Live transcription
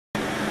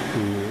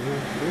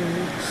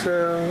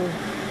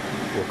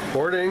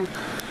Recording.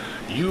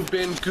 You've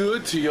been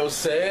good to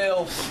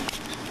yourself.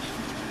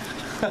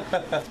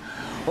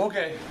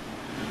 Okay.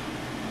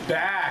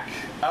 Back.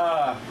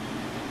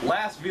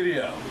 Last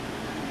video.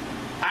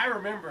 I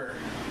remember.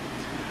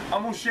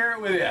 I'm gonna share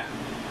it with you.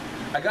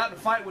 I got in a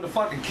fight with a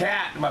fucking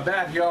cat in my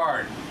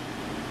backyard.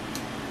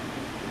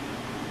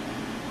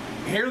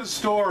 Hear the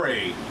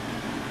story.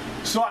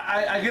 So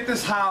I get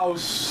this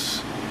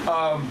house.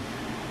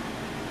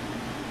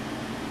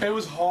 It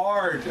was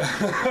hard.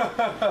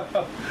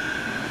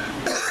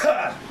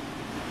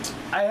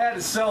 I had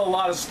to sell a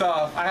lot of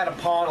stuff. I had to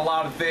pawn a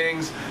lot of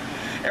things.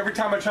 Every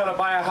time I try to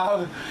buy a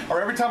house, or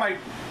every time I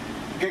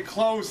get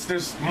close,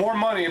 there's more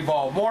money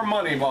involved, more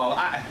money involved.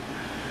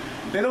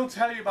 They don't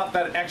tell you about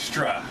that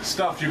extra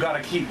stuff. You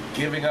gotta keep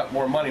giving up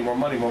more money, more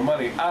money, more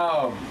money.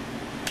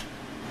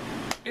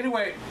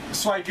 Anyway,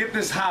 so I get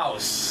this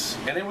house,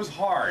 and it was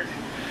hard.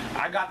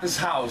 I got this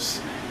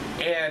house,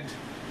 and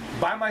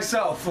by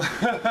myself,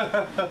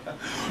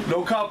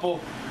 no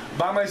couple,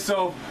 by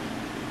myself,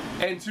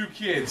 and 2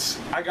 kids.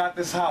 I got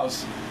this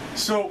house.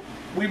 So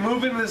we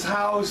move into this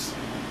house,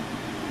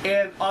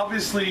 and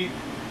obviously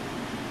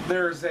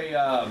there's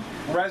a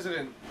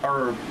resident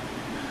or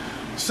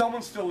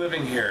someone still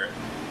living here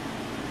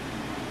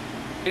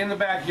in the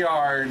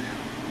backyard,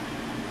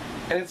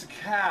 and it's a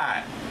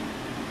cat,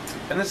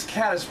 and this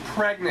cat is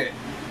pregnant,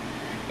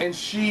 and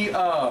she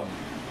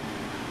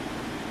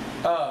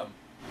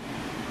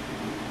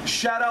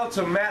shout out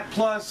to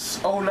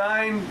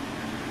Matt+09.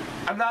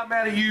 I'm not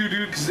mad at you,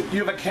 dude, because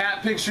you have a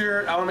cat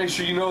picture. I want to make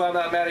sure you know that I'm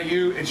not mad at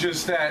you. It's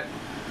just that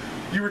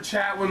you were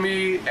chatting with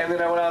me, and then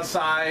I went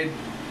outside,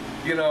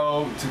 you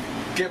know, to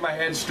get my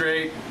head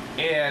straight,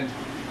 and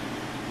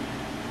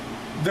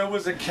there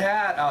was a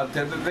cat out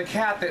there, the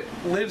cat that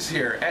lives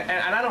here, and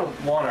I don't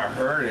want to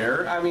hurt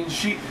her. I mean,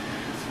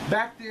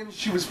 back then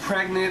she was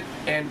pregnant,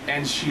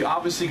 and she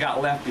obviously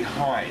got left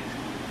behind.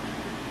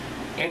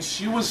 And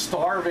she was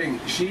starving.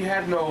 She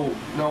had no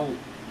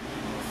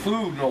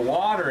food, no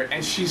water,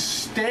 and she's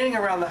staying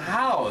around the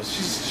house.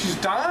 She's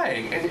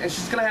dying, and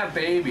she's gonna have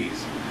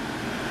babies.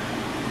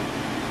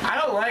 I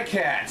don't like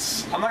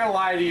cats. I'm not gonna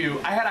lie to you.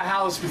 I had a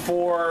house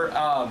before,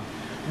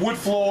 wood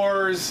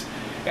floors,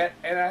 and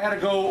I had to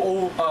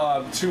go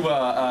to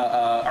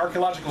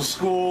archaeological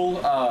school,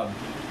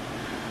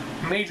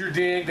 major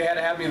dig. They had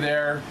to have me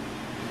there,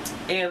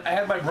 and I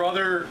had my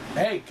brother.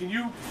 Hey, can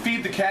you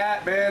feed the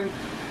cat, man?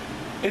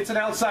 It's an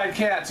outside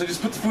cat, so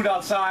just put the food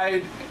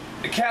outside.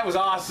 The cat was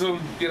awesome,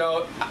 you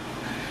know.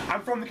 I'm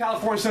from the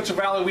California Central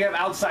Valley. We have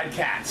outside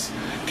cats.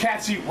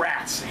 Cats eat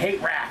rats, hate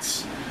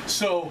rats.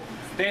 So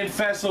they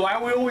infest, so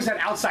we always had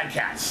outside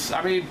cats.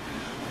 I mean,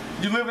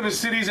 you live in the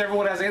cities,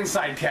 everyone has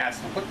inside cats.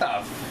 What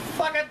the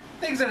fuck? That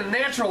thing's a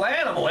natural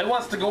animal. It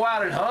wants to go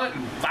out and hunt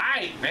and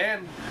fight,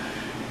 man.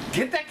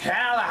 Get that cat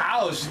out of the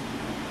house.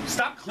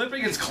 Stop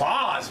clipping its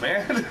claws,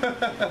 man.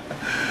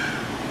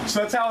 So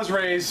that's how I was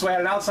raised. So I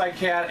had an outside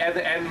cat,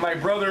 and my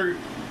brother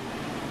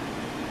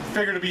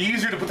figured it'd be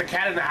easier to put the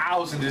cat in the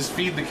house and just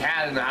feed the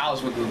cat in the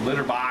house with the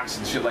litter box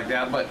and shit like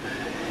that. But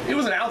it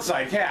was an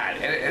outside cat,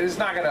 and it's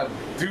not gonna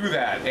do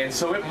that. And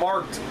so it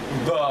marked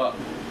the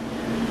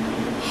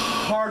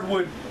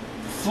hardwood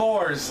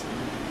floors.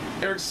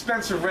 They're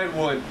expensive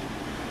redwood.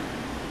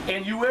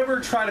 And you ever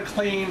try to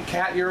clean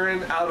cat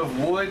urine out of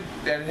wood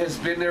that has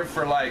been there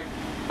for like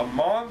a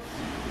month?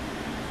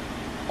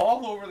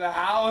 All over the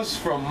house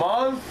for a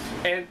month,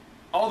 and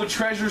all the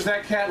treasures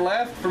that cat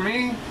left for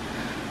me,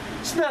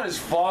 it's not his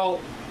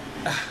fault.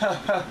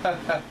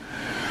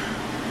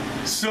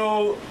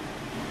 So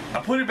I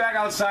put him back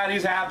outside.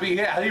 He's happy.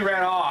 Yeah, he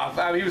ran off.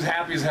 I mean, he was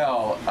happy as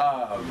hell.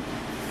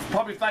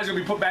 Probably thought he was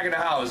gonna be put back in the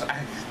house.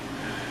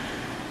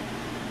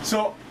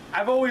 So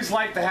I've always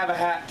liked to have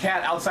a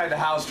cat outside the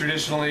house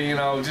traditionally, you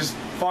know, just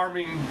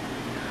farming.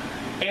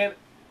 And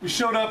we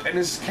showed up, and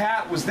this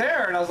cat was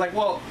there, and I was like,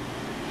 well,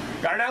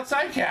 got an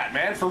outside cat,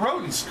 man, for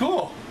rodents.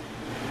 Cool.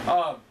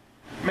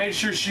 Made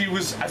sure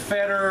I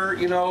fed her,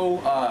 you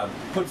know,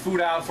 put food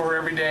out for her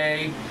every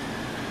day.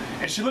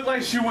 And she looked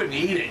like she wouldn't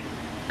eat it.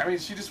 I mean,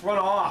 she just run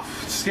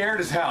off, scared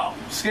as hell,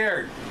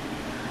 scared.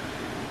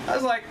 I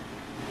was like,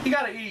 you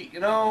gotta eat, you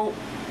know?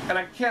 And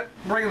I kept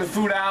bringing the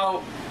food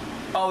out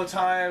all the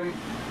time.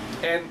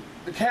 And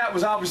the cat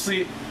was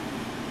obviously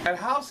a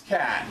house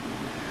cat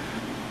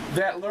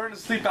that learned to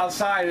sleep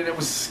outside, and it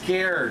was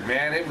scared,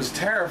 man. It was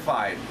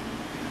terrified.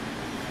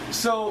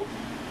 So,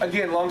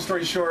 again, long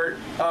story short,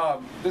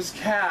 this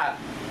cat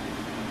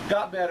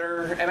got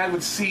better, and I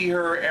would see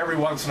her every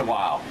once in a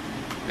while,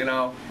 you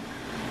know.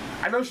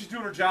 I know she's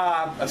doing her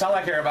job, that's all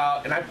I care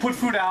about, and I put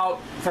food out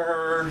for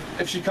her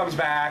if she comes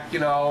back, you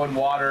know, and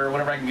water,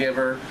 whatever I can give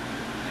her,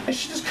 and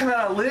she just kind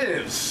of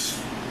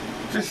lives.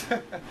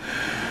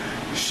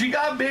 She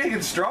got big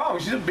and strong.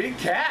 She's a big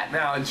cat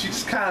now, and she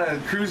just kind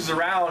of cruises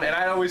around, and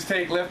I always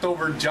take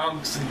leftover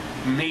junks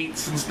and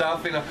meats and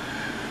stuff, you know,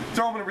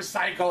 throw them in a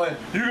recycle, and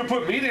you can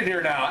put meat in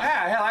here now.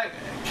 Ah, hell,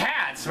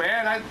 cats,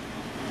 man. I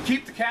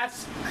keep the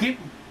cats, keep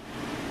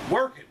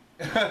working.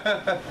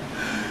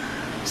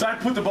 So I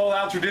put the bowl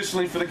out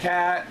traditionally for the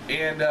cat,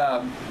 and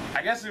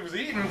I guess it was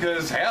eating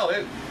because hell,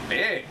 it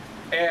big.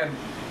 And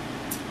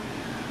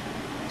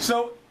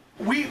so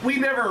we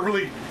never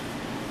really,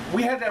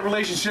 we had that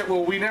relationship where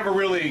we never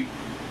really,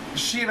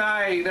 she and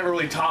I never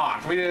really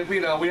talked. We didn't,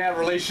 you know, we had a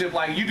relationship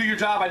like, you do your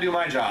job, I do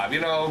my job.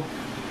 You know,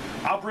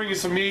 I'll bring you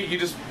some meat, you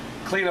just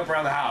clean up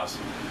around the house.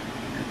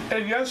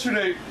 And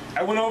yesterday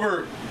I went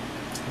over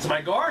to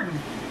my garden,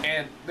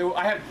 and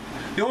I had,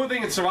 the only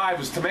thing that survived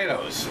was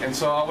tomatoes. And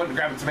so I went and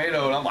grabbed a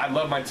tomato, and I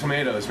love my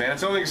tomatoes, man.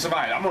 It's the only thing that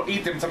survived. I'm gonna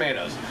eat them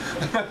tomatoes.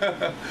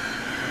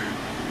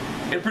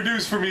 It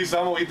produced for me, so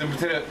I'm gonna eat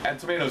the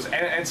tomatoes.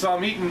 And so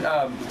I'm eating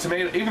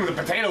tomato. Even the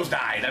potatoes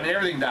died. I mean,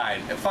 everything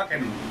died.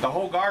 The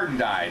whole garden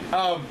died.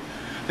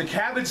 The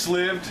cabbage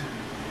lived.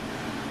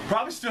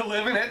 Probably still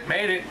living. It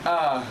made it.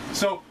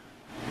 So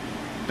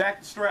back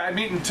to the story. I'm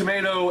eating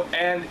tomato,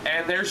 and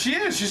there she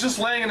is. She's just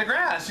laying in the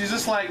grass. She's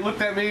just like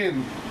looked at me,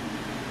 and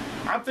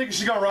I'm thinking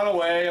she's gonna run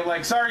away. I'm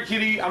like, sorry,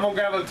 kitty. I'm gonna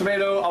grab a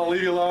tomato. I'll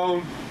leave you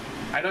alone.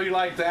 I know you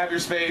like to have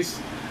your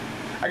space.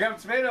 I grab a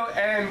tomato,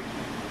 and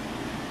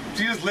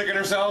she's just licking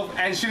herself,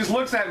 and she just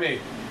looks at me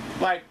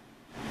like,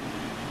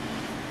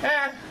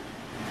 well,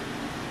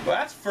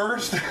 that's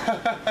first.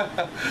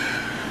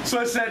 So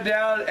I sat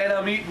down, and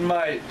I'm eating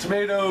my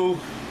tomato.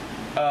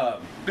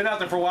 Been out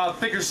there for a while,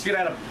 thicker skin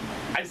out of,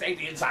 I just ate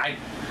the inside.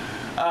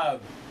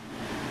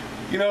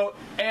 You know,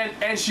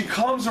 and she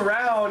comes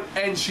around,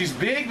 and she's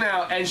big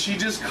now, and she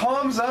just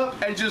comes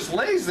up and just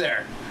lays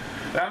there.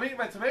 And I'm eating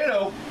my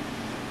tomato.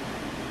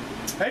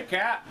 Hey,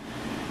 cat.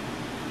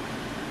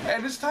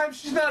 And this time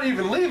she's not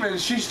even leaving,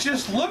 she's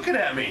just looking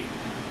at me.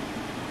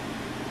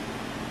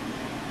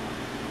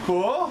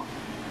 Cool.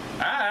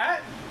 Alright.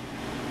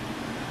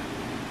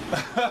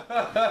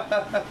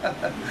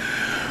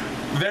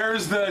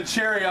 There's the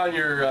cherry on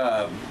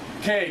your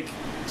cake,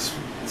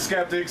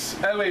 skeptics.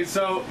 Anyway,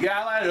 so yeah,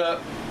 I light it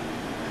up.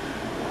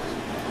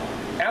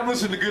 I'm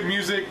listening to good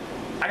music.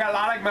 I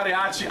like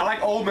mariachi. I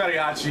like old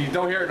mariachi.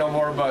 Don't hear it no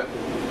more, but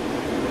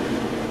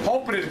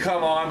hoping it to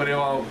come on, but it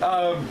won't.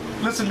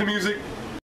 Listen to music.